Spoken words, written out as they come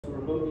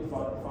will be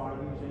fighting fire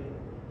using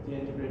the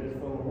integrated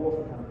full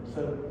water tank.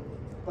 So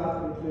that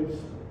concludes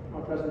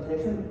my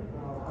presentation.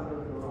 I'll hand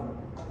over to Ryan.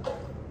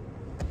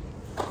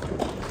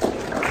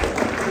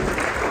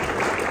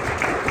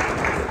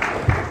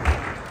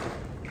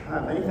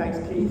 Many thanks,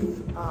 Keith.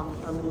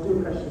 And we'll do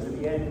questions at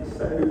the end.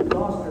 So the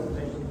last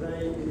presentation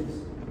today is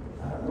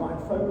Ryan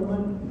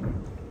Fogelman.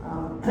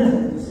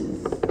 This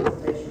is a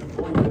presentation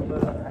on how to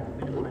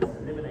minimise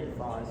and eliminate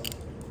fires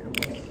in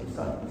waste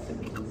recycling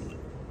facilities.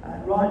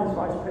 Ryan is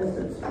Vice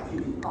President of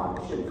Strategic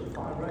Partnerships with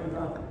Fire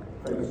Rover,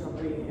 focused on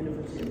bringing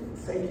innovative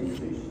safety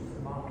solutions to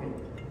the market.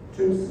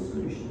 Truth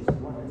Solutions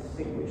won the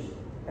Distinguished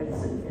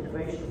Edison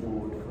Innovation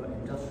Award for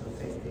Industrial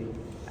Safety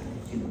and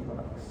Consumer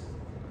Products.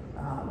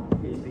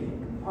 He has been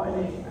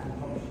compiling and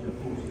publishing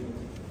reporting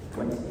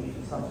 20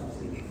 recycling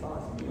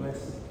fires in the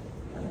US.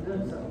 And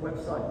there's a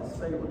website that's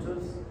available to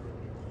us.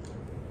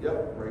 Yep,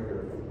 right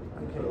here.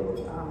 Okay.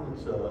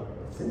 So,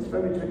 Since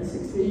February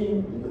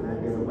 2016,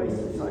 and the Waste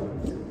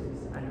Recycling Facilities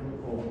Annual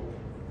Report.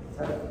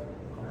 So,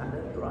 I'll hand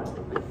it to Ryan.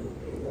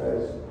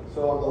 guys,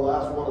 so on the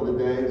last one of the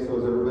day, so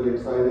is everybody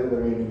excited?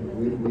 I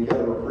mean, we got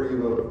a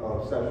reprieve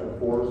of session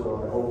 4,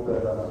 so I hope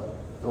that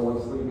no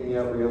one's sleeping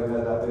yet. We haven't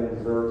had that many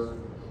desserts.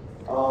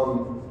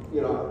 You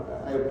know,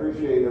 I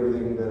appreciate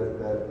everything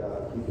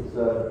that Keith has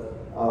said.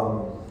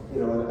 You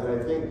know, and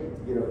I think,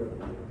 you know,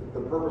 the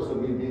purpose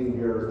of me being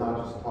here is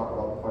not just to talk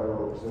about the fire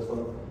rope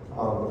system.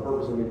 The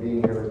purpose of me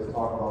being here is to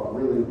talk about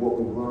really what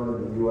we've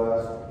learned in the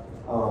U.S.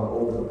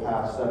 Over the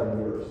past 7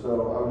 years.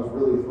 So I was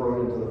really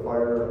thrown into the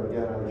fire, and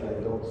again, I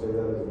don't say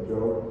that as a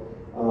joke.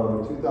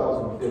 In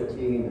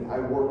 2015, I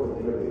worked with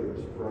innovators,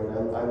 right?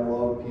 I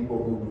love people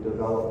who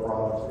develop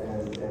products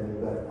and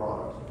invent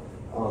products.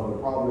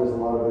 The problem is a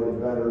lot of the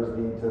inventors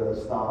need to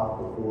stop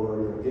before,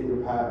 you know, get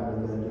your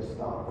patent and then just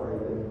stop, right?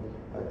 And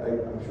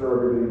I'm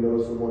sure everybody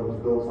knows someone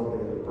who's built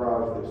something in the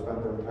garage, they've spent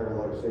their entire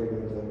life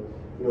savings, and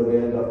you know, they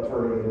end up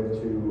turning it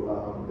into,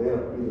 they end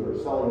up either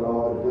selling it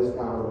off at a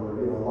discount or,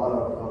 you know, a lot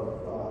of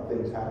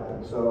things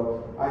happen.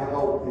 So I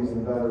help these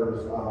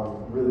inventors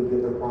really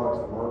get their products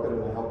to market,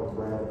 and I help them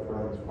brand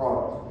these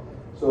products.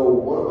 So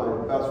one of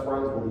my best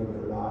friends, believe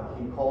it or not,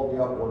 he called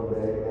me up one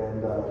day,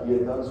 and he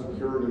had done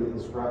security in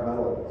scrap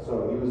metal.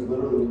 So he was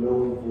literally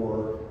known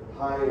for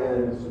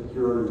high-end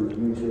security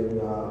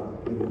using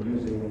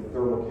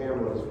thermal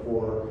cameras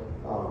for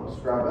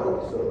scrap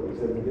metal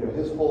facilities. And you know,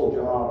 his whole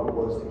job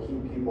was to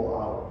keep people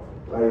out.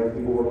 Right?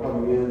 People were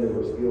coming in, they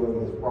were stealing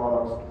his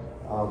products.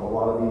 A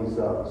lot of these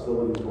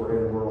facilities were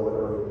in rural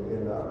or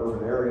in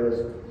urban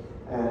areas,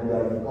 and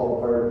you called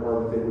the fire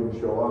department, they wouldn't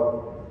show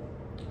up.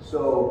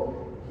 So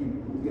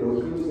he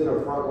was in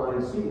a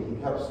frontline seat. He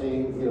kept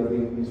seeing, you know,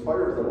 these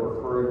fires that were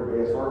occurring from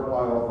ASR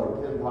piles, like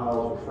tin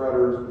piles or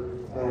shredders,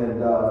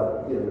 and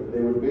you know,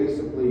 they would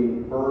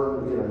basically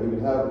burn. You know, he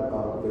would have,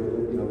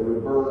 they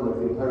would burn like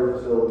the entire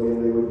facility,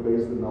 and they would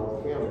basically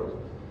melt the cameras.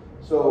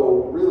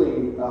 So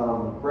really,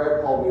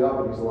 Brad called me up,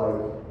 and he's like,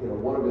 you know,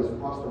 one of his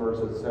customers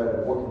had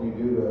said, "What can you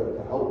do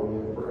to help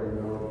me?" And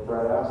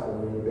Brad asked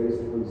him, and he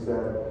basically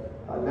said,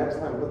 "Next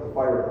time, put the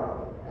fire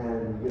out."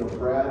 And you know,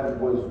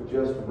 Brad was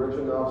just rich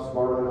enough,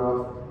 smart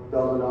enough,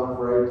 dumb enough,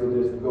 right, to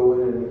just go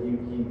in, and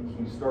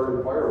he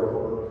started Fire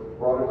Rover,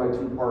 brought in my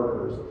 2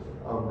 partners.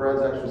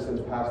 Brad's actually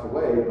since passed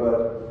away,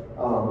 but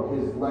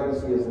his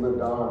legacy has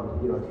lived on,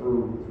 you know,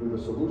 through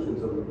the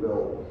solutions that we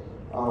built.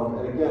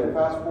 And again,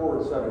 fast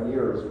forward 7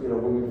 years, you know,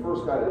 when we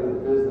first got into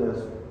the business,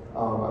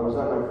 I was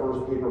at my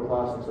first paper,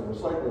 plastics, and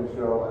recycling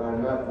show, and I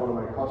met one of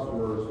my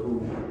customers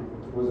who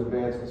was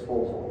Advanced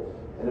Disposal.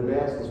 And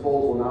Advanced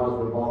Disposal now has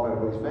been bought by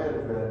Waste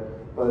Management,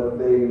 but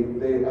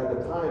they at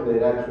the time,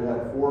 they'd actually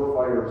had 4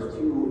 fires,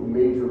 2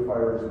 major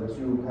fires and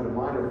 2 kind of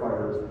minor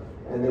fires,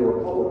 and they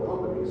were public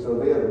companies,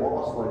 so they had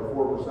lost like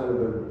 4% of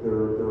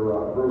their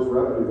gross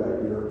revenue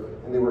that year,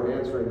 and they were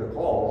answering the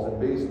calls, and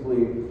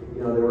basically,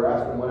 you know, they were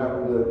asking what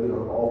happened to, you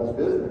know, all this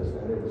business,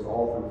 and it was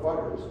all through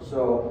fires.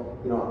 So,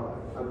 you know,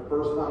 the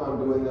first time I'm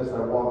doing this, I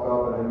walk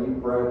up and I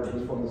meet Brett,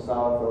 he's from the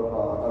south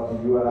of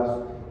the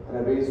U.S., and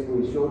I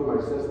basically showed him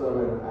my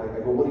system, and I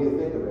go, "What do you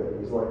think of it?"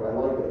 He's like, "I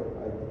like it."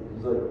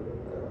 He's like,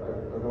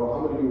 I go, "How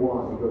many do you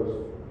want?" He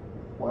goes,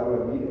 "Why do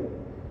I need it?"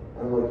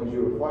 And I'm like, "Because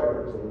you have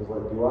fires." And he's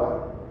like, "Do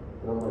I?"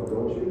 And I'm like,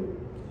 "Don't you?"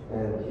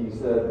 And he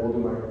said, "Well, do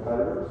my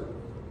competitors?"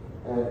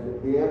 And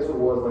the answer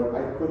was like,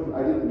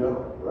 I didn't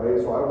know, right?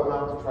 So I went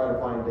out to try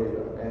to find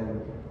data.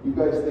 And you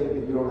guys think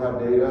that you don't have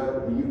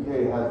data, the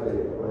UK has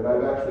data, right?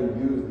 I've actually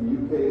used the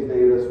UK's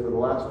data for the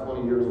last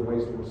 20 years of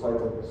waste and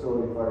recycling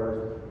facility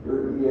fires.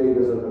 Your EPA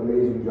does an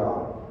amazing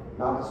job.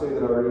 Not to say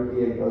that our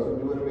EPA doesn't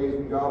do an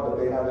amazing job,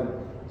 but they haven't.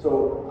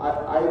 So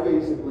I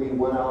basically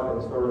went out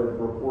and started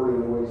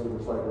reporting the waste and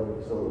recycling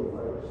facility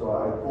fires. So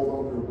I pulled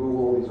them through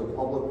Google. These are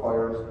public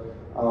fires.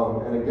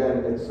 And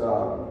again, these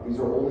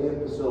are only in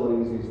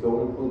facilities. These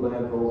don't include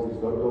landfills.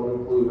 These don't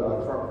include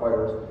truck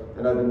fires.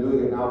 And I've been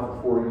doing it now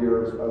for 4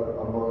 years,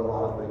 among a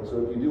lot of things.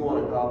 So if you do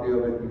want a copy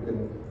of it, you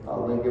can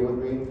link in with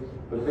me.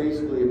 But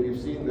basically, if you've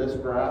seen this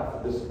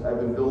graph, I've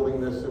been building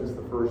this since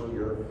the first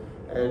year.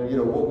 And you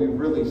know what we've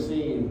really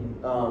seen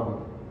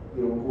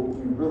what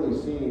we've really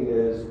seen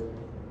is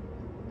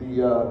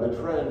the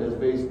trend has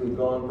basically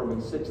gone from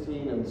in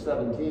 16 and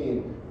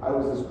 17. I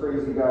was this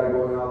crazy guy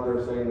going out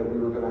there saying that we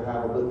were going to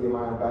have a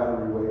lithium-ion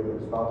battery wave that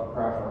was about to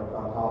crash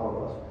on top of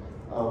us.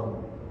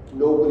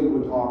 Nobody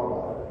would talk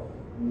about it.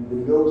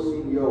 No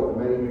CEO of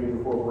many major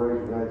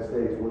corporations in the United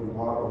States would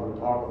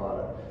talk about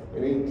it.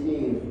 In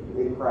 18,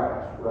 it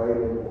crashed, right?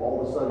 And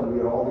all of a sudden, we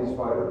had all these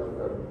fires.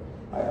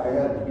 I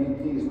had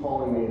VPs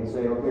calling me and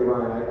saying, okay,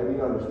 Ryan, I need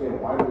to understand,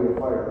 why do we have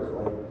fires?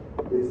 Like,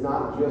 it's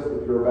not just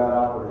if you're a bad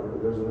operator.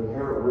 There's an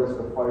inherent risk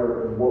of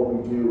fire, and what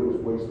we do is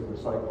waste and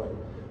recycling.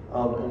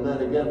 And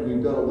then again,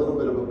 we've done a little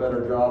bit of a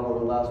better job over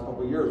the last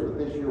couple of years,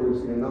 but this year we've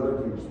seen another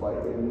huge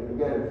spike. And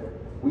again,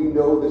 we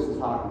know this is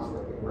hockey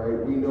sticking, right?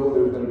 We know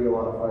there's going to be a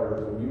lot of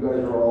fires, and you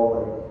guys are all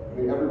like, I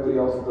mean, everybody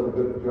else has done a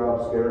good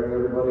job scaring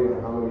everybody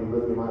on how many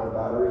lithium-ion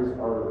batteries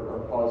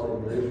are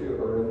causing the issue,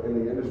 or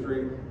in the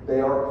industry.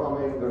 They are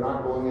coming, they're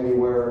not going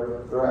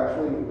anywhere, they're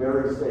actually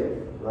very safe,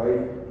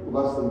 right?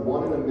 Less than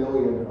 1 in a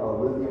million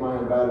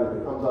lithium-ion battery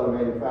that comes out of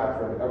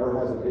manufacturing ever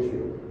has an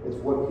issue. It's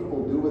what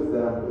people do with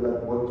them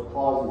that what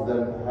causes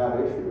them to have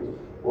issues.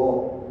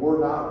 Well,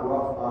 we're not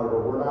rough on it, or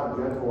we're not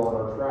gentle on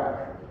our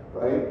trash,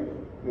 right?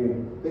 I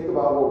mean, think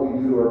about what we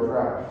do to our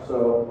trash.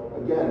 So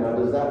again, now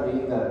does that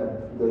mean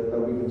that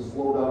we can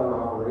slow down our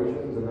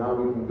operations and now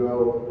we can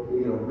go,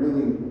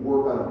 really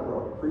work on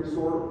a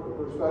pre-sort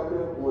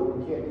perspective? Well,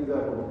 we can't do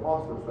that from a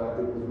cost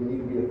perspective because we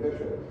need to be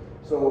efficient.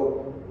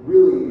 So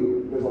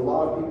really, there's a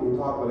lot of people who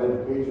talk about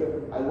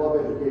education. I love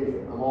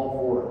education. I'm all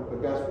for it. But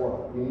guess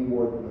what? We need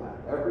more than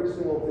that. Every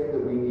single thing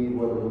that we need,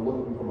 whether we're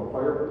looking from a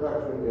fire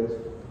protection, it's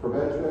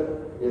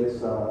prevention,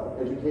 it's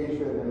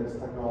education, and it's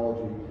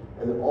technology.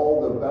 And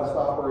all the best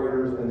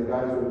operators and the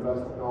guys with the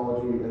best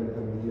technology and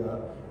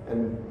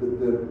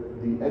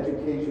the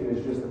education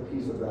is just a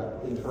piece of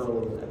that,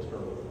 internally and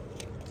externally.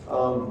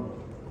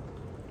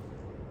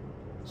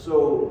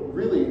 So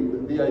really,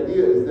 the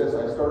idea is this.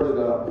 I started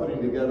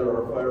putting together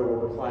our fire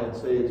over client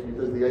saves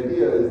because the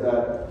idea is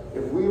that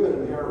if we have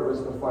an inherent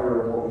risk of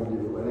fire in what we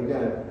do, and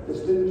again, this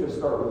didn't just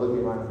start with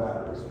lithium-ion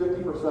batteries.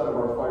 50% of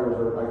our fires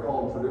are, I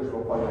call them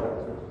traditional fire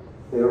hazards.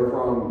 They are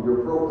from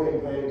your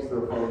propane tanks,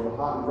 they're from the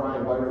hot and dry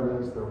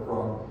environments, they're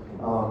from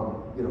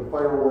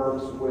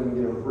fireworks, when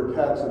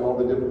briquettes and all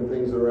the different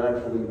things that are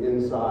actually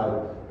inside.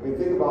 I mean,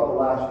 think about the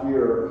last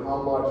year,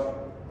 how much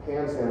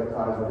hand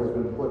sanitizer has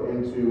been put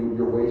into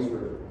your waste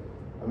stream.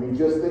 I mean,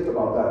 just think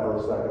about that for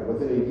a second.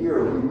 Within a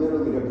year, we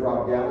literally have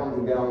dropped gallons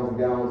and gallons and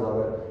gallons of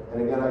it.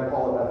 And again, I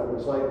call it ethical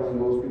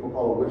recycling. Most people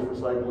call it wish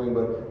recycling,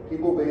 but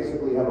people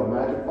basically have a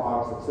magic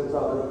box that sits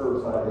out their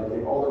curbside. They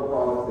take all their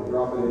products, they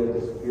drop it in, it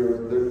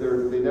disappears.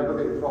 They never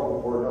get in trouble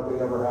for it. Nothing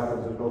ever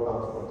happens. There's no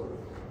consequences.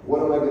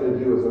 What am I going to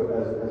do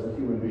as a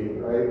human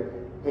being, right?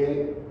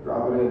 Paint,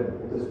 drop it in,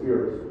 it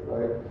disappears,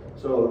 right?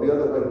 So the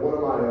other, like one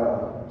of my,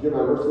 Jim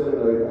Emerson,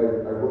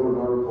 I wrote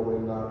an article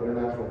in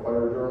International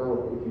Fire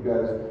Journal. If you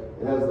guys,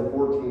 it has the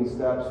 14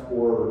 steps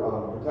for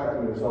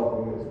protecting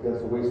yourself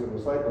against a waste and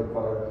recycling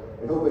fire.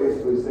 And he'll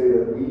basically say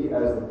that we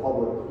as the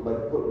public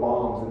put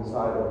bombs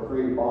inside or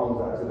create bombs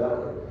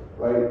accidentally,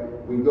 right?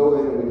 We go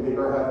in and we take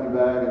our hefty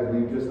bag and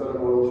we've just done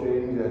an oil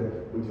change and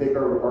we take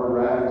our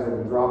rags and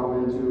we drop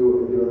them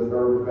into the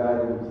garbage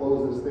bag and we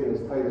close this thing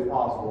as tight as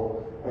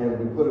possible and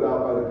we put it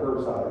out by the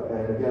curbside.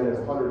 And again,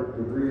 it's 100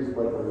 degrees,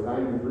 like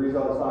 90 degrees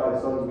outside,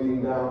 the sun's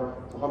beating down,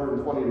 it's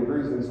 120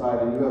 degrees inside,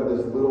 and you have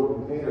this little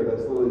container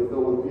that's literally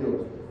filled with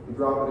fumes. You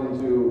drop it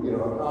into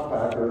a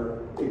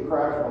compactor, it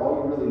crashes. All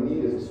you really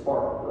need is a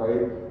spark,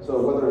 right? So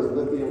whether it's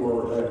lithium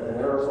or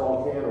an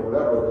aerosol can or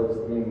whatever it is,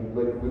 I mean,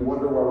 we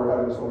wonder why we're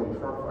having so many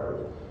truck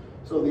fires.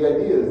 So the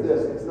idea is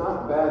this: it's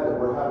not bad that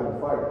we're having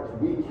fires.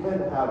 We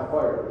can have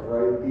fires,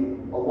 right?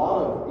 A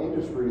lot of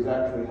industries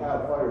actually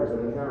have fires,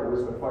 an inherent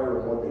risk of fire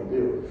in what they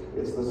do.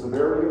 It's the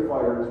severity of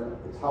fires,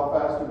 it's how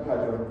fast you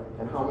catch them,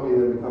 and how many of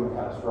them become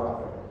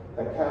catastrophic.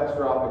 That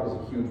catastrophic is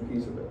a huge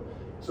piece of it.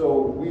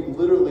 So we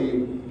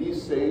literally,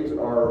 these saves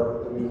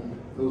are, I mean,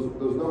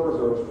 those numbers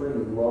are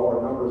extremely low.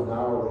 Our numbers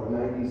now are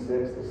like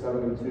 96 to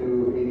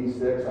 72,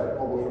 86. I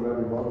publish them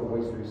every month on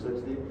Waste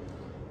 360.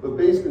 But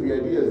basically the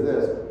idea is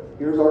this: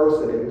 here's our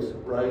saves,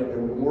 right?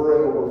 And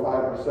we're in over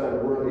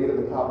 5%. We're in 8 of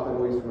the top 10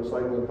 waste and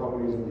recycling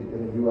companies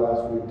in the U.S.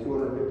 We have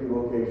 250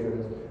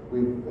 locations.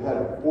 We've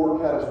had 4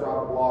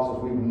 catastrophic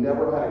losses. We've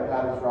never had a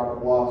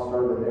catastrophic loss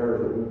start in an area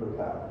that we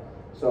protect.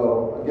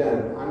 So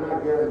again, I'm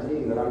not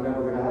guaranteeing that I'm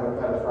never going to have a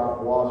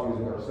catastrophic loss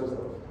using our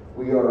system.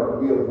 We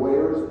have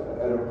layers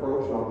at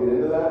approach, and I'll get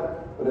into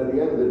that. But at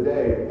the end of the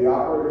day, the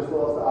operator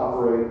still has to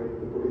operate.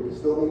 He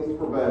still needs to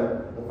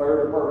prevent. The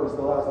fire department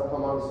still has to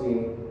come on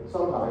scene.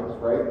 Sometimes,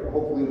 right?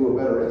 Hopefully do a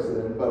better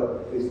incident,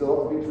 but they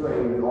still have to be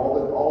trained, and all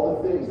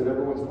the things that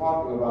everyone's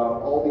talking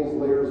about, all these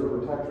layers of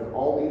protection,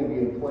 all need to be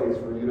in place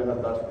for you to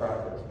have best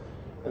practice.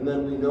 And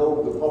then we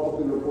know the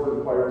publicly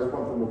reported fires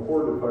come from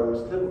reported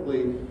fires.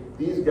 Typically,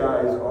 these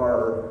guys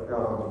are,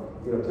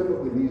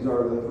 typically these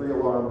are the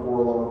 3-alarm,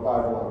 4-alarm,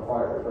 5-alarm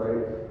fires,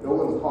 right? No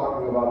one's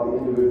talking about the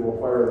individual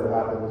fire that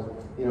happens,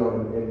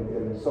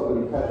 and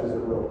somebody catches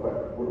it real quick.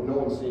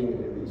 No one's seeing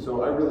any of these.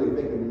 So I really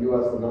think in the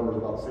U.S. the number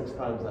is about 6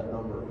 times that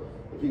number.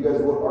 If you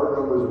guys look,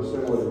 our numbers are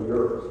similar to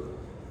yours.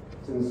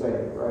 It's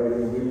insane, right? I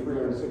mean, we have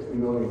 360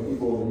 million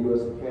people in the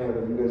U.S. and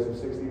Canada. You guys have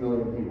 60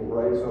 million people,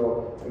 right?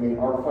 So, I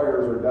mean, our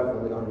fires are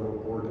definitely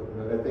underreported.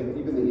 And I think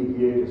even the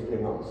EPA just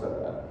came out and said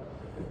that.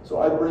 So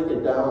I break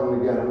it down,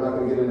 and again, I'm not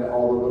going to get into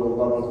all the little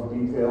levels of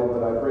detail,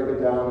 but I break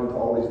it down into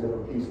all these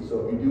different pieces.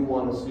 So if you do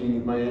want to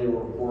see my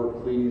annual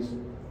report, please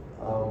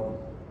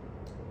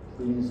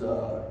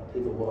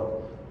take a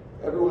look.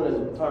 Everyone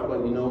has talked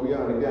about Eunomia,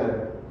 and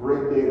again,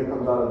 great data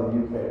comes out of the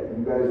UK.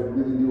 You guys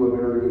really do a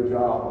very good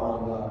job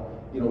on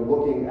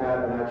looking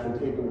at and actually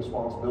taking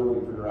responsibility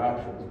for your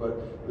actions. But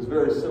it was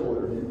very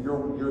similar.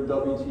 Your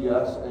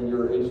WTS and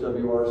your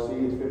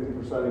HWRC is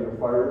 50% of your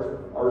fires.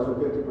 Ours are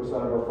 50% of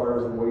our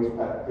fires in waste,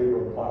 paper,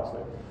 and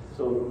plastic.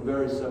 So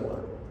very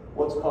similar.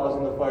 What's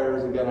causing the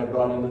fires? Again, I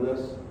brought into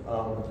this.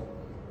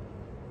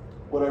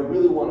 What I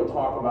really want to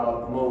talk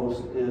about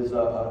most is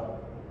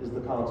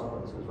the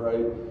consequences,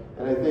 right?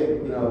 And I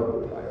think, I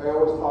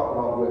always talk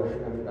about WISH,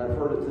 and I've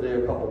heard it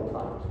today a couple of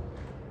times.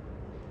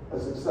 A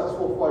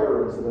successful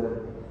fire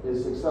incident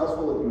is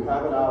successful if you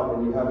have it out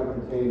and you have it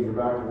contained, you're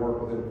back to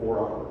work within 4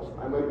 hours.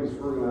 I might be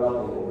screwing that up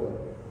a little bit.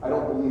 I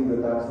don't believe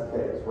that that's the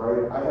case,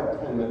 right? I have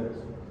 10 minutes.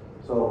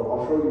 So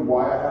I'll show you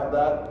why I have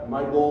that.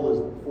 My goal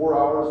is 4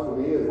 hours for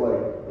me is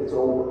like, it's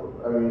over.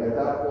 I mean, at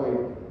that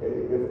point,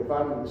 if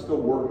I'm still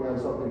working on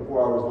something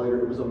 4 hours later,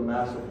 it was a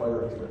massive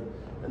fire incident.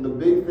 And the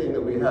big thing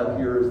that we have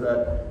here is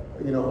that,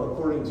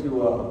 according to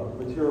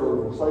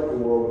Material Recycling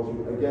World,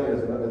 which again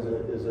is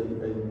a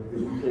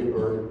UK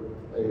or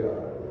a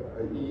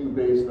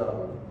EU-based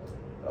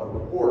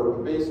report,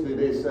 but basically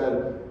they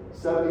said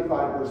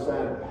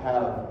 75%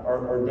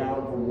 are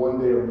down from 1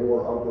 day or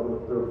more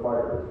of their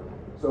fires.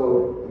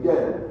 So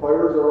again,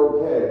 fires are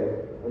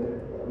okay, and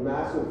a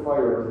massive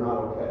fire is not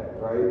okay,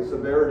 right?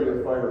 Severity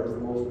of fire is the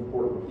most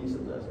important piece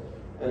of this.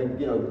 And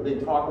they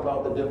talk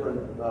about the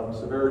different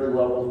severity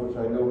levels, which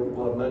I know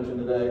people have mentioned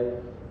today.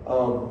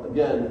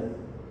 Again,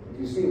 if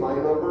you see my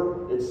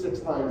number, it's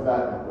 6 times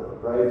that number,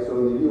 right? So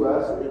in the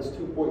U.S., it's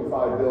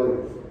 2.5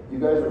 billion. You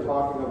guys are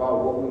talking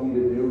about what we need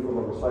to do from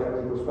a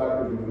recycling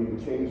perspective. Do we need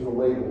to change the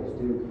labels?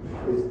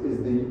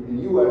 The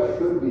U.S.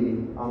 should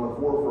be on the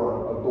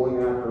forefront of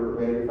going after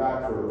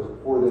manufacturers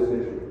for this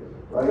issue,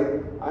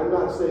 right? I'm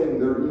not saying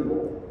they're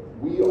evil.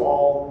 We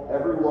all,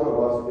 every one of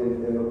us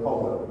in the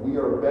public, we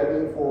are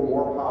begging for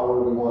more power.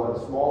 We want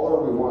it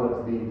smaller. We want it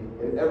to be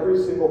in every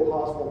single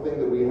possible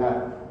thing that we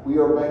have. We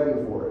are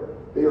begging for it.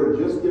 They are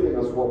just giving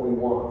us what we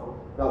want.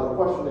 Now the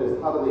question is,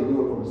 how do they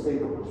do it from a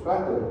safer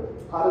perspective?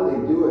 How do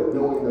they do it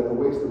knowing that the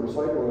waste and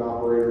recycling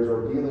operators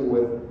are dealing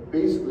with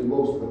basically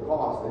most of the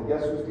cost? And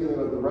guess who's dealing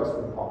with the rest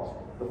of the cost?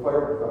 The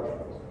fire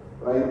professionals,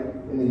 right?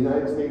 In the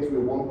United States, we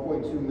have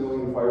 1.2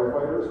 million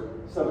firefighters.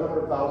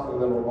 700,000 of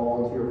them are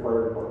volunteer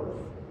fire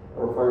departments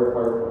or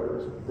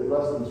firefighters.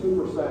 Less than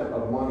 2%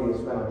 of money is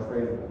spent on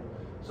training them.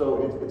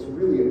 So it's a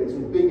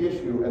big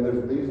issue,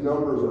 and these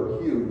numbers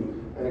are huge.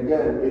 And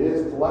again, it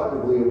is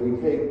collectively, if we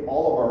take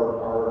all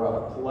of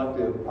our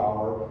collective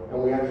power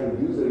and we actually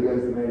use it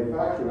against the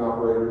manufacturing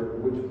operators,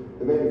 which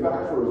the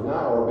manufacturers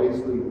now are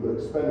basically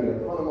spending a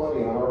ton of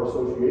money on our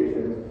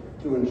associations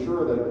to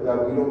ensure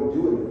that we don't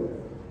do anything.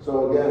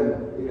 So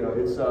again,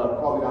 it's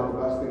probably not the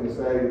best thing to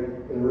say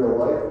in real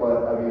life,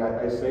 but I mean,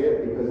 I say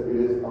it because it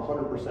is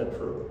 100%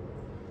 true.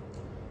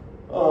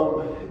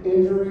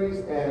 Injuries,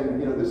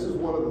 and this is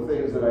one of the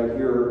things that I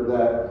hear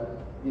that,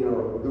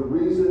 the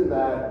reason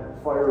that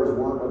fires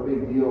weren't a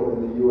big deal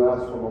in the U.S.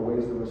 from a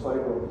waste and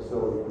recycling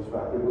facility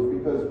perspective was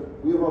because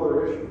we have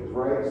other issues,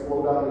 right?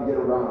 Slow down and get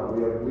around.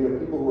 We have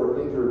people who are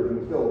injured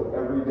and killed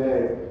every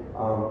day,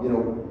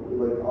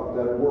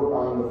 that work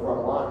on the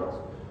front lines.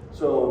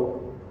 So,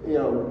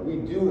 we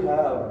do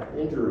have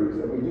injuries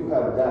and we do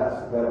have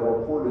deaths that are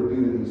reported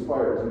due to these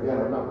fires.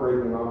 Again, I'm not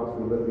breaking off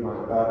to the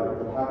lithium-ion battery.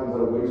 If it happens at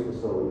a waste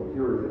facility,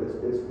 period,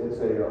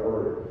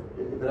 or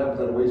if it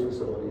happens at a waste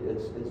facility,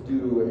 it's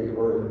due to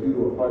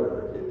a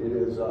fire. It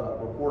is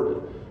reported.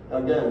 Now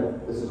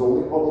again, this is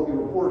only publicly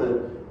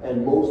reported,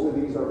 and most of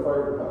these are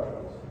fire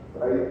professionals,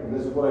 right? And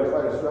this is what I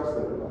try to stress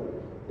to everybody.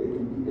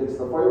 It's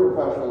the fire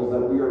professionals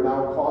that we are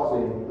now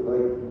causing,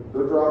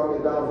 they're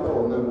driving it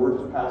downhill, and then we're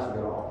just passing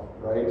it off.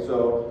 Right?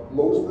 So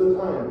most of the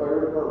time,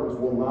 fire departments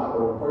will not,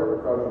 or fire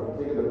professionals will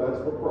take a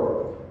defensive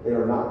approach. They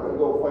are not going to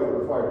go fight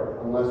the fire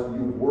unless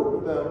you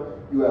work with them.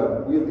 We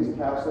have these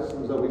cap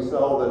systems that we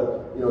sell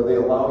that they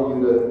allow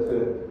you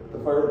to the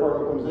fire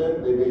department comes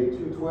in, they make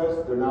 2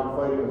 twists, they're now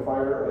fighting a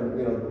fire, and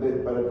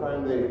by the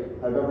time they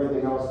have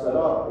everything else set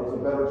up, it's a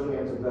better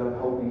chance of them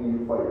helping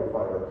you fight your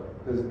fire.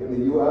 Because in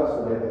the U.S.,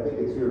 and I think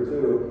it's here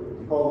too,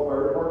 if you call the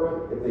fire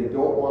department, if they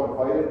don't want to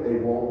fight it, they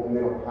won't, and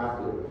they don't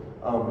have to.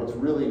 It's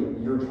really,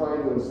 you're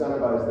trying to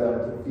incentivize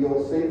them to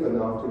feel safe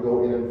enough to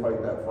go in and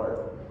fight that fire.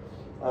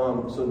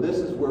 So this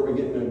is where we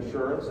get into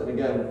insurance, and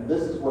again,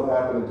 this is what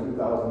happened in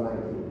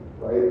 2019,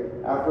 right?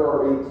 After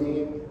our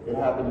 18, it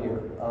happened here.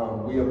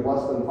 We have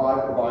less than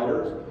 5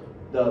 providers.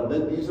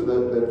 These are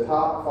the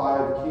top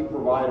 5 key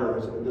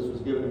providers. This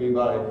was given to me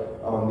by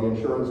the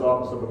Insurance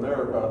Office of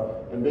America,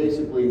 and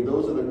basically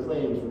those are the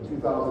claims from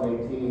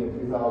 2018 and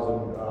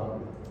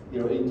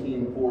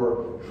 2018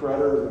 for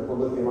shredders and for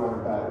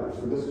lithium-ion batteries.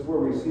 So this is where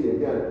we see,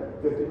 again,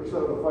 50%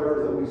 of the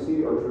fires that we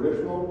see are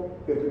traditional,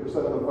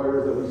 50% of the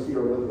fires that we see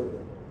are lithium,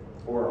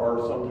 or are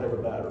some type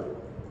of battery.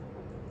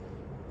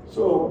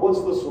 So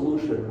what's the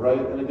solution, right?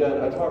 And again,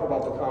 I talk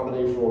about the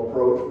combinational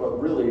approach, but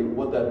really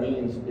what that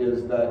means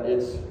is that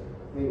it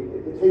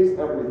takes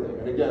everything.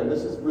 And again,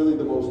 this is really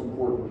the most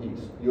important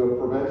piece. You have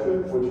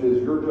prevention, which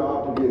is your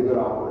job to be a good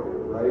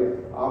operator, right?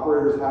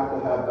 Operators have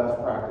to have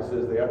best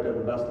practices. They have to have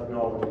the best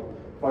technology.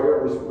 Fire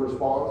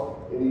response,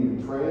 they need to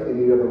be trained. They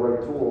need to have the right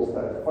tools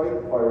to fight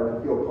the fire,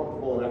 to feel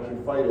comfortable and actually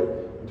fight it.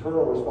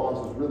 Internal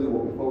response is really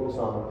what we focus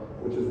on,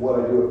 which is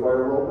what I do at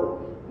Fire Rover.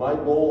 My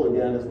goal,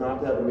 again, is not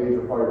to have a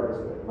major fire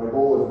incident. My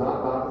goal is not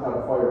to have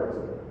a fire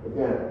incident.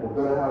 Again, we're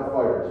going to have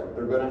fires.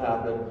 They're going to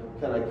happen.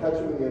 Can I catch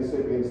them in the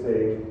incipient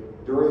stage?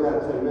 During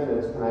that 10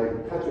 minutes, can I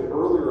catch it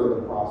earlier in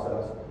the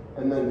process?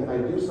 And then can I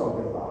do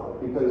something about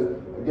it? Because,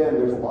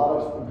 again, there's a lot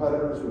of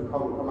competitors who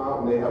come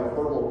out and they have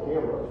thermal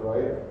cameras,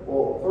 right?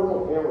 Well,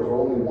 thermal cameras are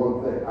only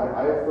one thing.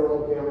 I have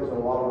thermal cameras on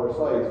a lot of our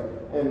sites,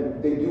 and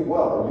they do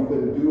well. You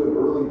can do an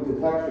early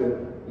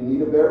detection. You need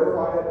to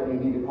verify it, and you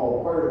need to call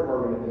the fire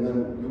department, and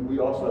then we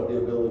also have the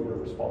ability to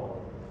respond.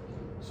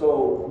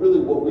 So really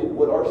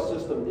what our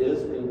system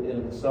is in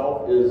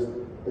itself is,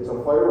 it's a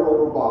Fire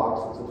Rover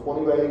box. It's a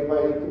 20 by 8 by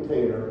 8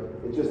 container.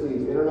 It just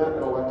needs internet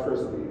and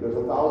electricity. There's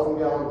a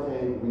 1,000-gallon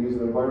tank. We use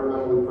an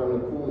environmentally friendly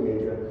cooling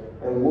agent,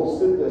 and we'll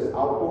sit this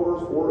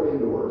outdoors or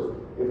indoors.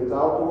 If it's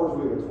outdoors,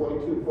 we have a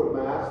 22-foot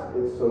mast.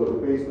 So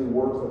it basically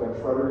works like on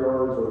shredder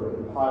yards or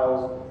in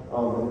piles.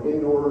 And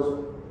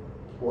indoors,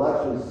 we'll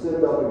actually sit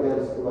it up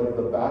against like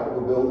the back of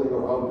a building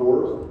or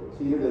outdoors. It's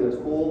heated and it's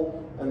cool.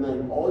 And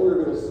then all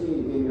you're going to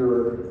see in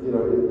your,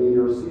 in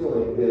your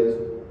ceiling is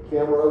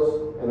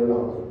cameras and a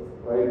nozzle,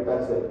 right?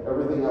 That's it.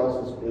 Everything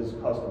else is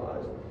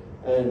customized.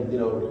 And,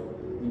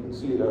 you can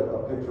see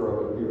a picture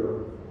of it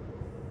here.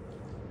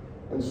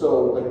 And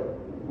so,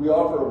 we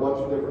offer a bunch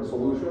of different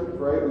solutions,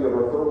 right? We have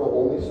our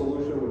thermal-only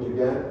solution, which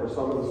again, for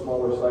some of the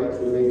smaller sites,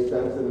 it makes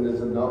sense and it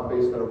is enough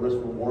based on a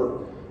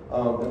risk-reward.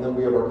 And then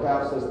we have our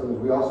CAF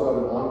systems. We also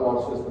have an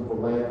on-watch system for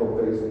landfill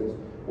facings,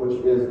 which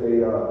is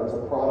it's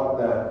a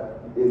product that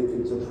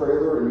it's a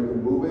trailer and you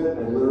can move it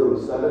and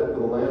literally set it to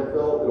the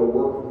landfill. It'll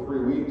work for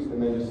 3 weeks and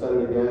then you set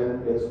it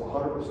again. It's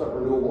 100%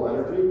 renewable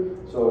energy,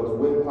 so it's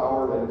wind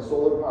powered and it's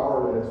solar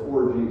powered and it's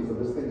 4G. So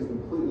this thing's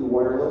completely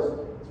wireless.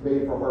 It's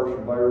made for harsh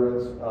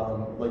environments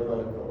like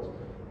landfills.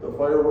 The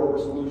Fire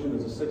Rover solution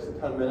is a 6 to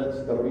 10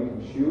 minutes that we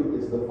can shoot.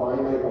 It's the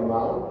finite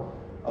amount.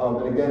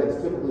 And again, it's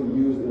typically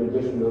used in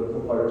addition to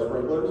fire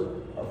sprinklers.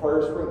 Our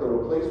fire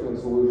sprinkler replacement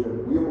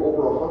solution, we have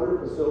over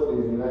 100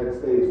 facilities in the United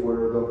States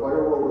where the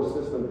Fire Rover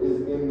system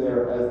is in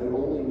there as the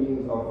only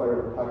means of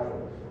fire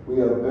protection.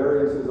 We have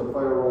variances of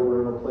Fire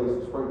Rover and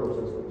replace sprinkler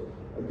systems.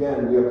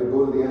 Again, we have to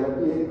go to the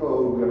NFPA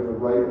code, we have to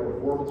write a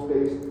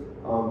performance-based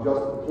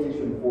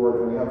justification for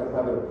it, and we have to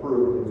have it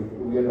approved,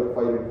 and we end up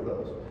fighting for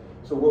those.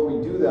 So when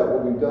we do that,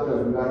 what we've done is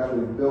we've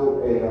actually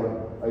built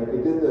I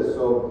did this,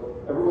 so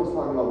everyone's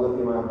talking about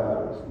lithium-ion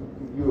batteries.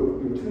 You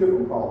have 2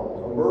 different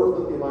problems. A MRF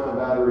lithium-ion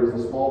battery is a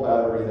small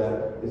battery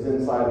that is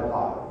inside a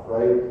pot,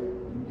 right?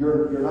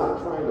 You're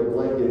not trying to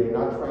blanket, you're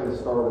not trying to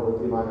starve a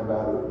lithium-ion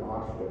battery with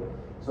oxygen.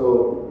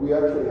 So we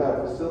actually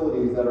have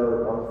facilities that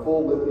are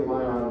full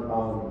lithium-ion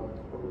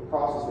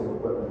processing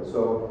equipment.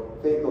 So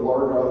think the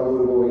large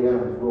automotive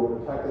OEMs. We're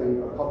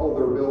protecting a couple of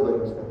their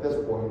buildings at this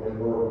point, and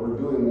we're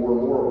doing more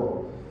and more of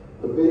them.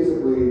 But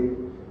basically,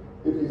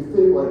 if you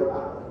think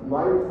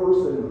my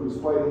person who's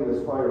fighting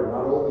this fire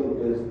not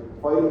only is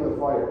fighting the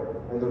fire,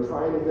 and they're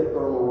trying to hit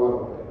thermal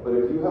runaway, but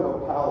if you have a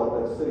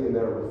pallet that's sitting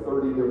there with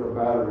 30 different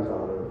batteries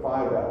on it, or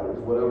 5 batteries,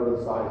 whatever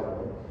the size of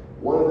them,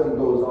 one of them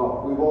goes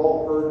off. We've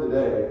all heard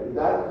today,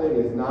 that thing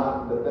is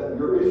not, that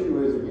your issue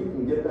is if you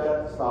can get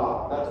that to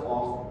stop, that's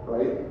awesome,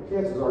 right?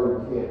 Chances are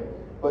you can't.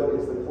 But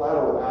it's the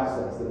collateral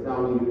assets that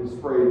now need to be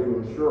sprayed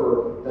to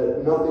ensure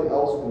that nothing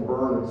else can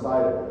burn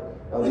inside of it.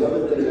 Now the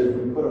other thing is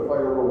we put a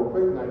Fire Rover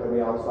quick connect on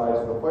the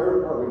outside, so the fire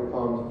department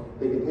comes,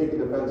 they can take a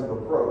defensive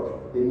approach.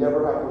 They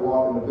never have to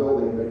walk in the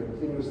building, they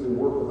continuously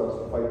work with us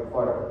to fight the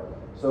fire.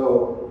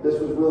 So this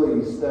was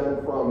really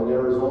stemmed from in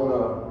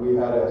Arizona, we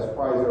had a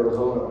Surprise,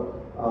 Arizona,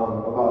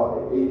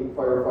 about 8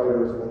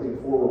 firefighters, I think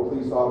 4 were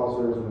police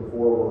officers and 4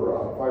 were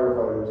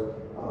firefighters.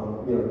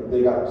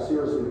 They got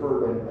seriously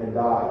hurt and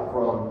died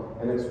from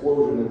an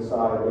explosion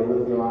inside a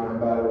lithium-ion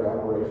battery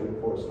operation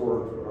for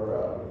storage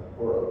or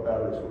for a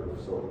battery storage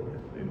facility.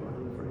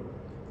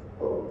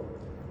 Oh.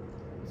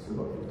 It's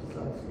about 50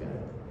 sites again.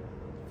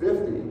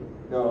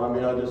 50? No, I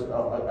mean, I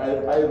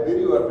have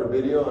video after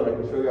video, and I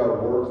can show you how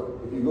it works.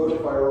 If you go to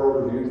Fire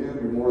Over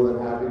YouTube, you're more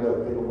than happy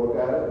to take a look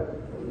at it.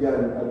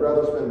 Again, I'd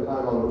rather spend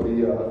time on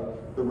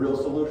the real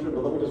solution,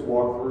 but let me just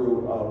walk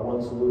through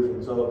one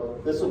solution. So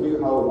this will be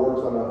how it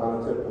works on a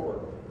tip floor.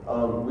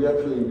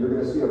 You're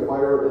going to see a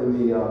fire in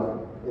the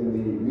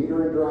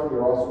metering drum.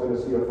 You're also going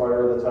to see a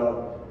fire that's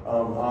out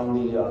on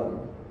the,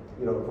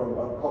 from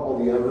a couple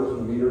of the embers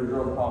from the metering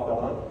drum popped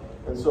on.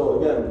 And so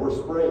again, we're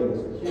spraying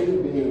this. A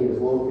human being is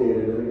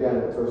located, and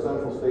again, it's our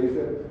central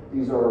station.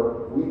 We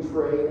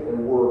train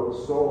and work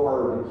so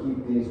hard to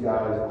keep these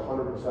guys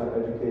 100%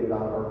 educated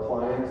on our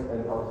clients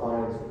and our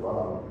clients'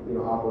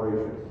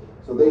 operations.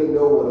 So they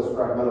know what a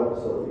scrap metal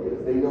facility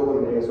is. They know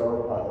what an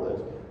ASR pile is.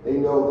 They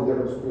know the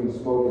difference between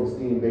smoke and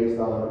steam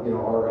based on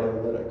our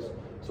analytics.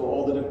 So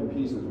all the different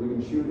pieces. We can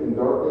shoot in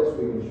darkness.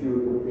 We can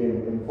shoot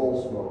in full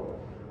smoke.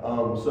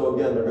 So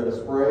again, they're going to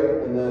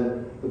spray, and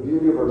then the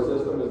beauty of our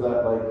system is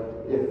that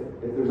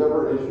if there's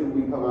ever an issue,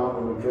 we come out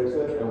and we fix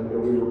it, and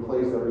we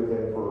replace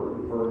everything for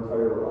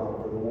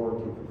the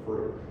warranty for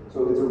free.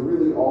 So it's a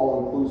really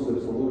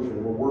all-inclusive solution.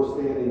 When we're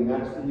standing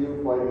next to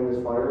you fighting this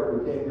fire,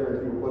 we can't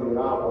guarantee we're putting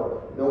it out,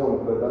 but no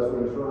one could. That's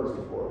what insurance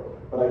is for.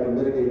 But I can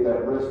mitigate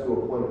that risk to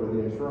a point where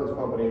the insurance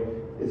company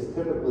is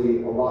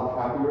typically a lot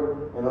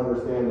happier and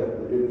understand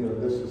that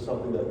this is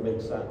something that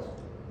makes sense.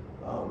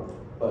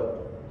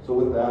 So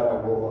with that, I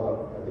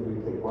think we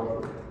can take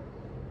questions.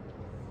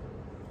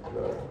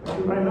 Thank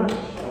you very much.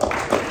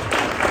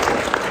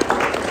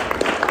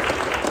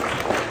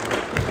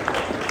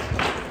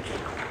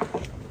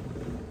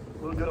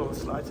 We'll get all the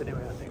slides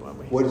anyway, I think, won't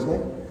we? What is that?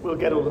 We'll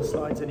get all the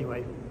slides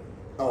anyway.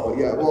 Oh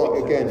yeah,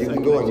 well again, you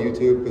can go on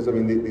YouTube, because I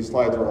mean these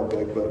slides are all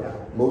big,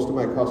 but most of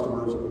my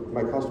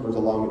customers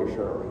allow me to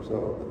share them.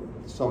 So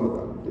some of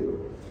them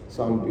do.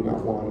 Some do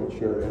not want to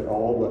share it at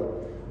all,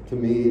 but to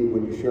me,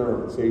 when you share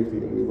them, it's safety,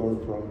 and we learn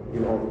from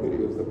all the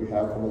videos that we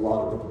have from a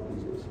lot of different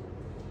pieces.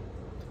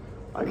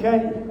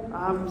 Okay,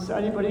 so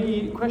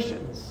anybody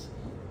questions?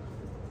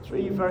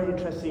 3 very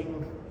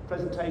interesting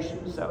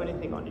presentations. So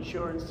anything on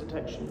insurance,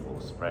 detection,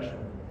 or suppression?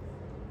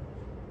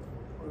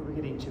 Or are we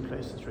getting too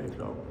close to 3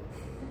 o'clock?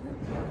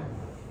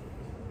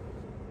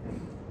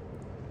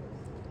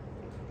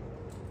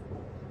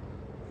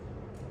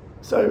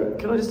 So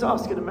can I just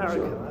ask, in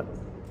America,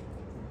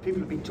 people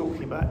have been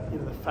talking about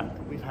the fact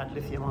that we've had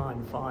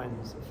lithium-ion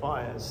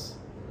fires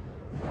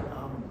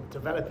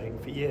developing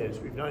for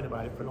years. We've known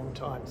about it for a long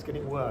time. It's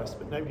getting worse,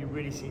 but nobody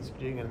really seems to be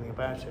doing anything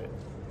about it.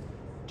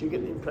 Do you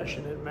get the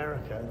impression in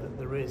America that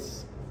there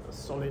is a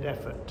solid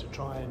effort to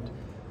try and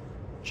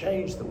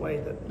change the way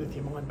that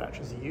lithium-ion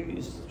batteries are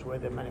used, to the way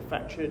they're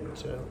manufactured,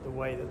 to the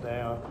way that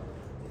they are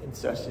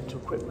inserted into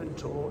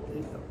equipment, or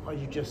are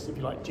you just, if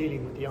you like,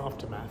 dealing with the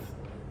aftermath,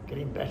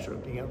 getting better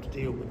at being able to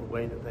deal with the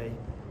way that they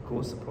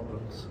cause the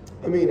problems?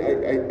 I mean,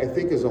 I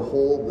think as a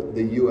whole,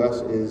 the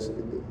U.S.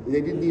 they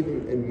didn't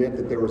even admit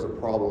that there was a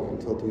problem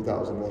until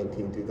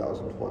 2019,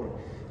 2020.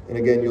 And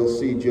again, you'll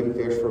see Jim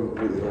Fish, from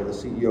the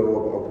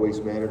CEO of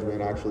Waste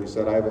Management, actually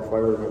said, I have a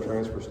fire in my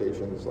transfer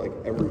stations like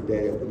every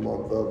day of the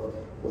month of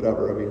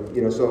whatever. I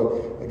mean,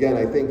 so again,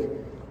 I think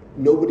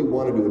nobody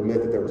wanted to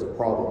admit that there was a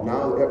problem.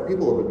 Now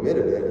people have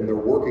admitted it, and they're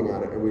working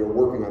on it, and we are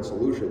working on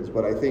solutions.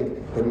 But I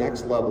think the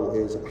next level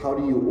is, how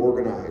do you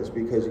organize?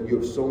 Because you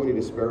have so many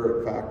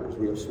disparate factors.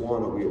 We have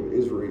SWANA, we have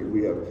ISRI,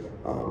 we have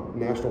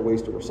National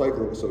Waste and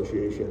Recycling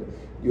Association.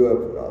 You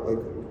have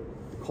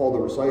Call to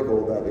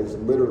Recycle, that is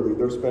literally,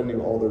 they're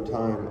spending all their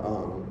time,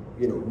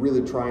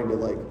 really trying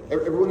to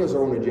everyone has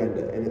their own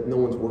agenda, and no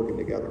one's working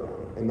together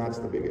on it, and that's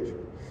the big issue.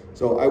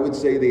 So I would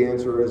say the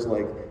answer is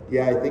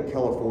yeah, I think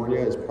California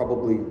is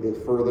probably the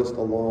furthest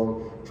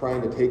along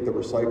trying to take the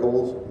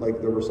recycles,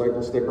 the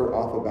recycle sticker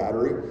off a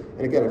battery.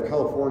 And again, if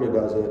California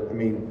does it, I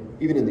mean,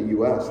 even in the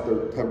US, they're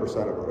 10%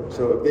 of it.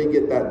 So if they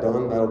get that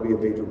done, that'll be a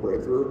major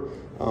breakthrough.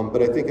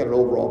 But I think on an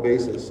overall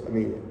basis, I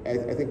mean, I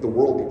think the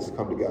world needs to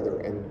come together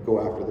and go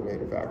after the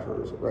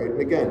manufacturers, right? And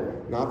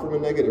again, not from a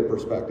negative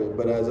perspective,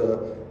 but out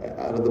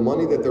of the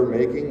money that they're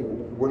making,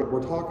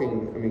 we're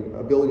talking, I mean,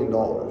 $1 billion,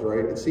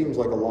 right? It seems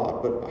like a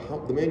lot,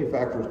 but the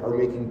manufacturers are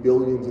making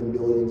billions and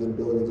billions and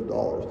billions of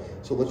dollars.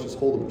 So let's just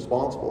hold them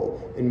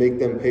responsible and make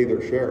them pay their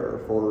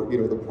share for,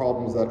 the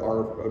problems that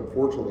are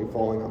unfortunately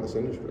falling on this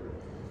industry.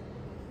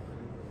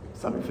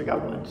 Something for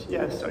government.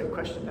 Yeah, sorry,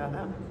 question down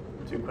there.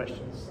 2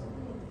 questions.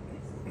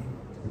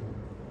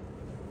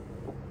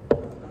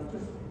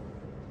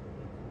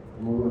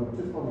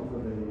 Just one for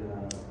the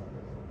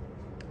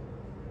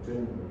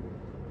gentleman.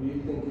 Do you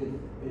think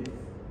if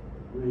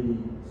we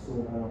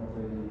sort out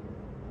the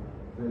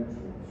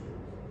prevention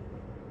issues,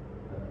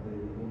 that the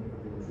insurance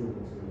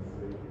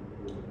industry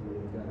will be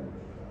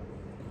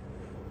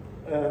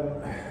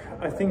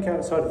engaged? I think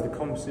outside of the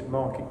composite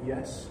market,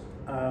 yes.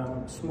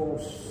 Small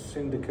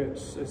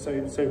syndicates, so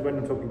when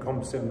I'm talking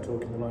composite, I'm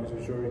talking the likes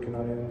of Zurich and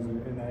Allianz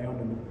and Aon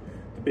and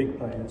the big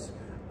players.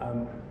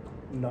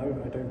 No,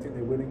 I don't think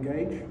they will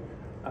engage.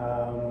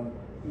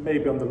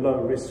 Maybe on the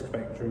lower risk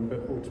spectrum,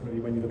 but ultimately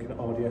when you're looking at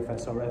RDF,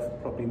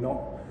 SRF, probably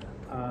not.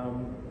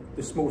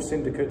 The small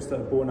syndicates that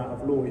are born out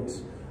of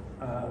Lloyd's,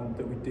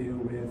 that we deal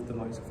with, the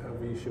likes of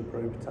Helvetia,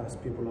 Probitas,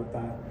 people like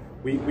that.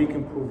 We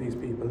can pull these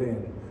people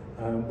in.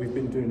 We've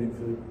been doing it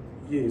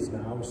for years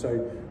now,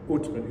 so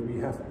ultimately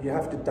you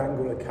have to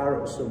dangle a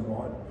carrot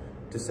somewhat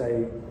to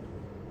say,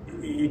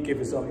 you give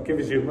us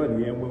your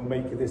money and we'll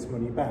make you this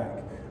money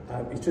back.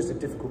 It's just a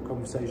difficult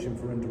conversation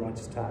for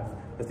underwriters to have.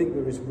 I think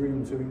there is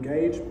room to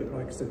engage, but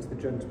like I said to the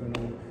gentleman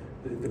on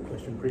the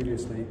question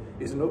previously,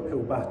 it's an uphill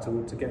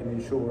battle to get an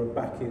insurer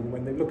back in.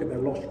 When they look at their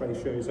loss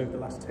ratios over the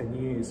last 10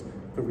 years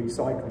for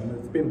recycling,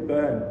 they've been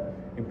burned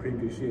in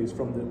previous years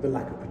from the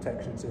lack of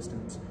protection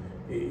systems.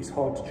 It's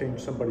hard to change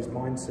somebody's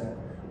mindset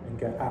and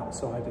get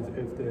outside of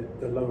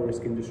the lower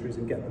risk industries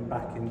and get them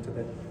back into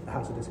the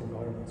hazardous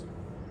environments.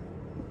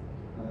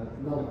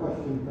 Another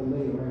question for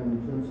Lee around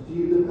insurance. Do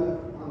you look at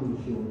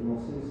uninsured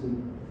losses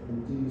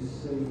and do you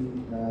see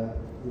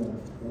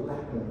the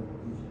lack of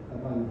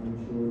available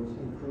insurance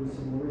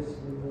increasing the risk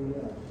in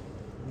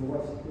the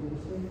waste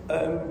industry?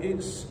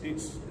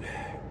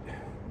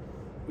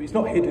 It's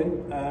not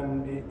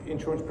hidden.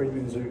 Insurance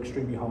premiums are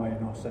extremely high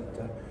in our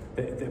sector.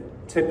 They're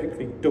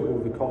typically double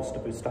the cost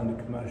of a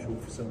standard commercial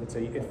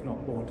facility, if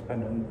not more,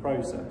 depending on the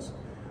process.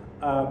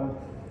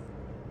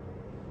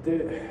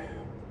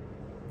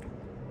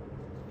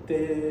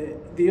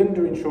 The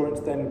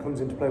underinsurance then comes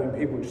into play when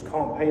people just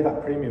can't pay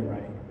that premium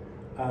rate,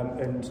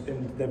 and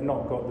they've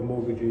not got the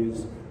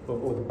mortgages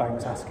or the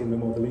banks asking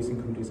them or the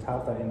leasing companies to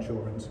have that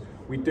insurance.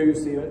 We do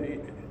see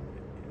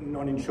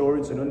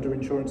non-insurance and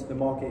underinsurance in the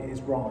market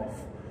is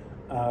rife.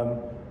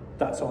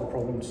 That's our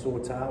problem to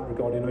sort out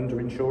regarding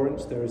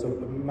underinsurance. There is a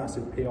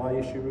massive PI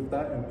issue with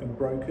that and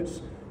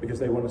brokers, because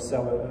they want to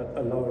sell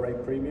a lower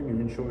rate premium.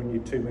 You're insuring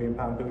your £2 million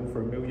bill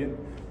for £1 million.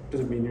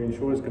 Doesn't mean your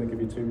insurer is going to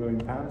give you £2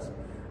 million.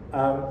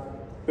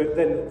 But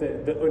then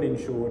the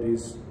uninsured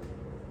is,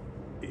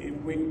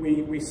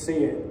 we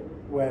see it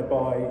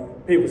whereby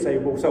people say,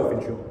 well,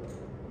 self-insure,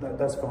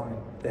 that's fine.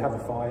 They have a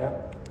fire,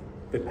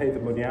 they pay the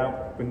money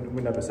out,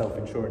 we're never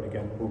self-insuring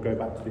again, we'll go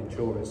back to the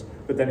insurers.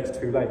 But then it's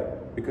too late,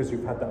 because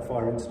you've had that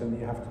fire incident that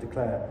you have to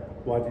declare.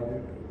 Why did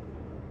you?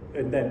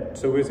 And then,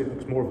 so as it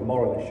looks more of a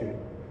moral issue,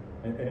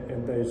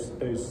 and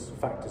those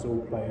factors all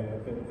play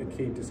a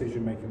key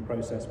decision-making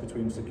process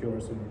between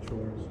securers and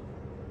insurers.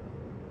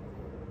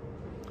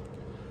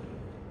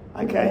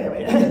 Okay, I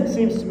mean, it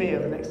seems to me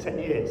over the next 10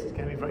 years it's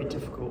going to be very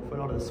difficult for a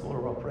lot of the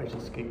smaller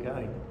operators to keep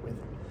going with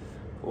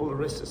all the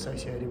risks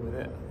associated with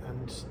it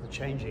and the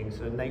changing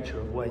sort of nature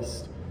of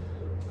waste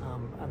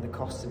and the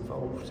costs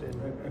involved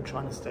in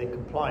trying to stay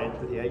compliant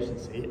with the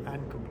agency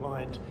and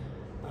compliant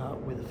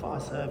with the fire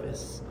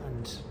service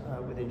and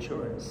with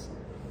insurance.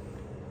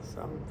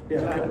 So I'm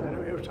glad I'm going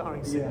to be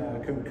retiring soon. Yeah, I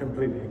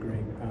completely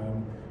agree.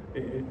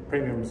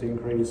 Premiums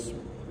increase,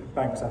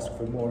 banks ask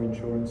for more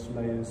insurance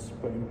layers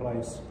put in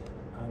place,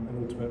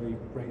 and ultimately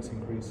rates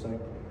increase, so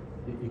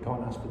you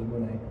can't ask for the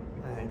money.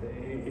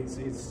 It's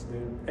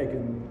the egg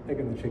and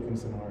the chicken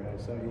scenario,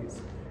 so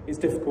it's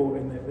difficult,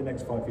 and the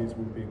next 5 years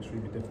will be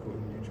extremely difficult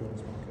in the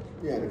insurance market.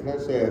 Yeah, and can I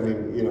say, I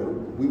mean, you know,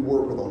 we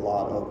work with a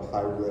lot of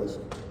high risk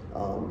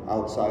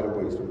outside of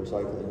waste and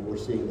recycling, and we're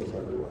seeing this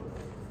everywhere,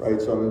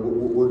 right? So I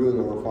mean, we're doing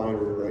a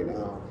refinery right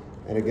now,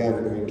 and again,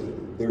 I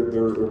mean, their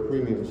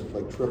premiums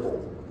like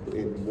tripled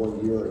in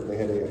 1 year if they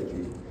had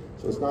AIG.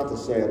 So it's not to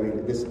say, I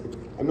mean,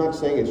 I'm not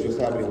saying it's just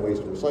happening in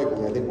waste and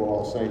recycling. I think we're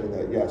all saying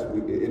that, yes,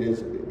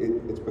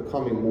 it's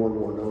becoming more and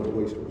more known in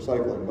waste and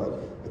recycling, but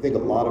I think a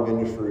lot of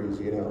industries,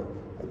 you know,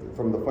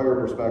 from the fire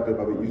perspective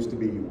of it used to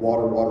be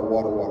water, water,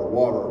 water, water,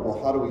 water.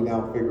 Well, how do we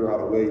now figure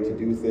out a way to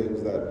do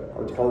things that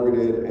are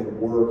targeted and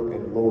work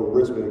and lower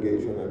risk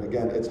mitigation? And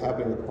again, it's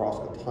happening across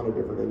a ton of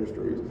different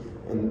industries.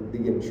 And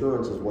the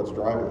insurance is what's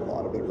driving a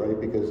lot of it, right?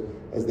 Because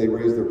as they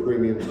raise their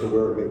premiums to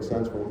where it makes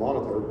sense from a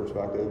monetary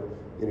perspective,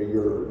 you know,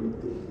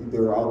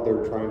 they're out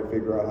there trying to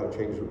figure out how to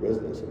change their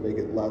business and make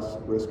it less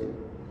risky.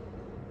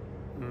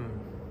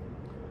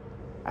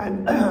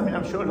 And I mean,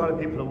 I'm sure a lot of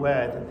people are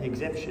aware that the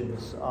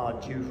exemptions are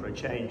due for a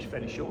change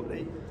fairly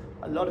shortly.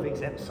 A lot of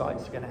exempt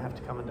sites are going to have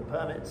to come under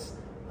permits.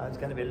 There's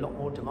going to be a lot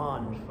more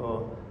demand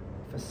for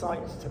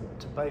sites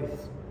to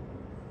both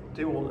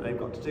do all that they've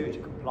got to do to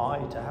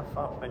comply, to have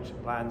fire prevention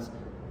plans,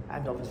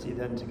 and obviously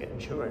then to get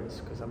insurance,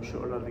 because I'm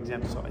sure a lot of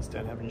exempt sites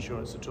don't have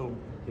insurance at all.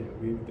 Yeah,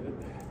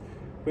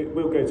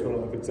 we'll go to a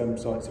lot of exempt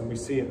sites, and we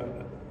see it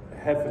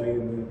heavily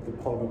in the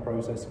polymer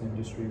processing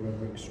industry,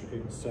 whether it's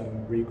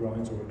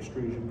regrinds or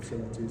extrusion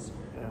facilities,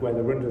 where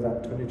they're under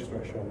that tonnage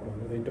threshold,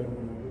 and they don't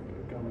want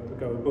to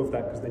go above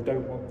that because they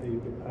don't want the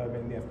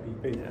permit and the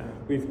FPP. Yeah.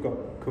 We've got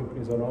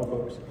companies on our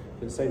books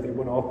that say they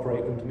want to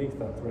operate underneath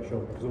that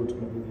threshold because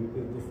ultimately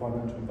the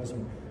financial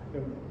investment.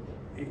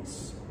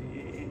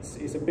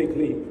 It's a big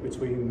leap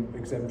between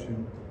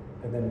exemption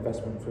and then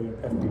investment for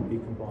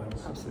FPP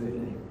compliance.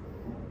 Absolutely.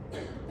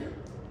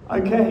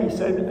 Okay,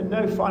 so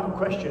no final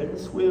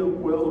questions.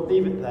 We'll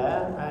leave it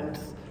there. And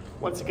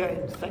once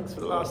again, thanks for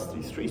the last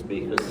these three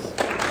speakers.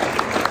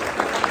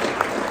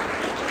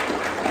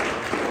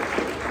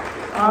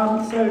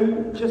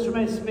 So just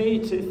remains for me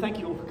to thank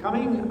you all for coming.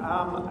 coming,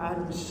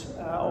 and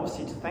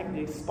obviously to thank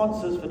the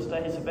sponsors for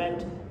today's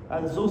event.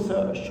 There's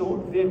also a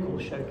short vehicle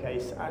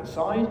showcase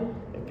outside.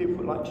 If people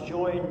would like to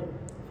join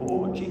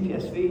for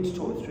GPSV to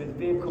talk through the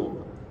vehicle,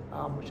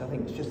 which I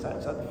think is just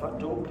outside the front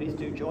door, please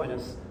do join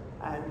us.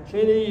 And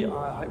clearly,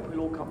 I hope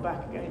we'll all come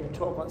back again in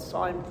 12 months'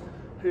 time.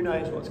 Who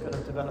knows what's going to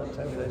have developed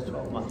over those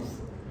 12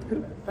 months.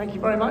 Thank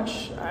you very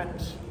much,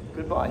 and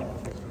goodbye.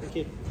 Thank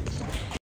you.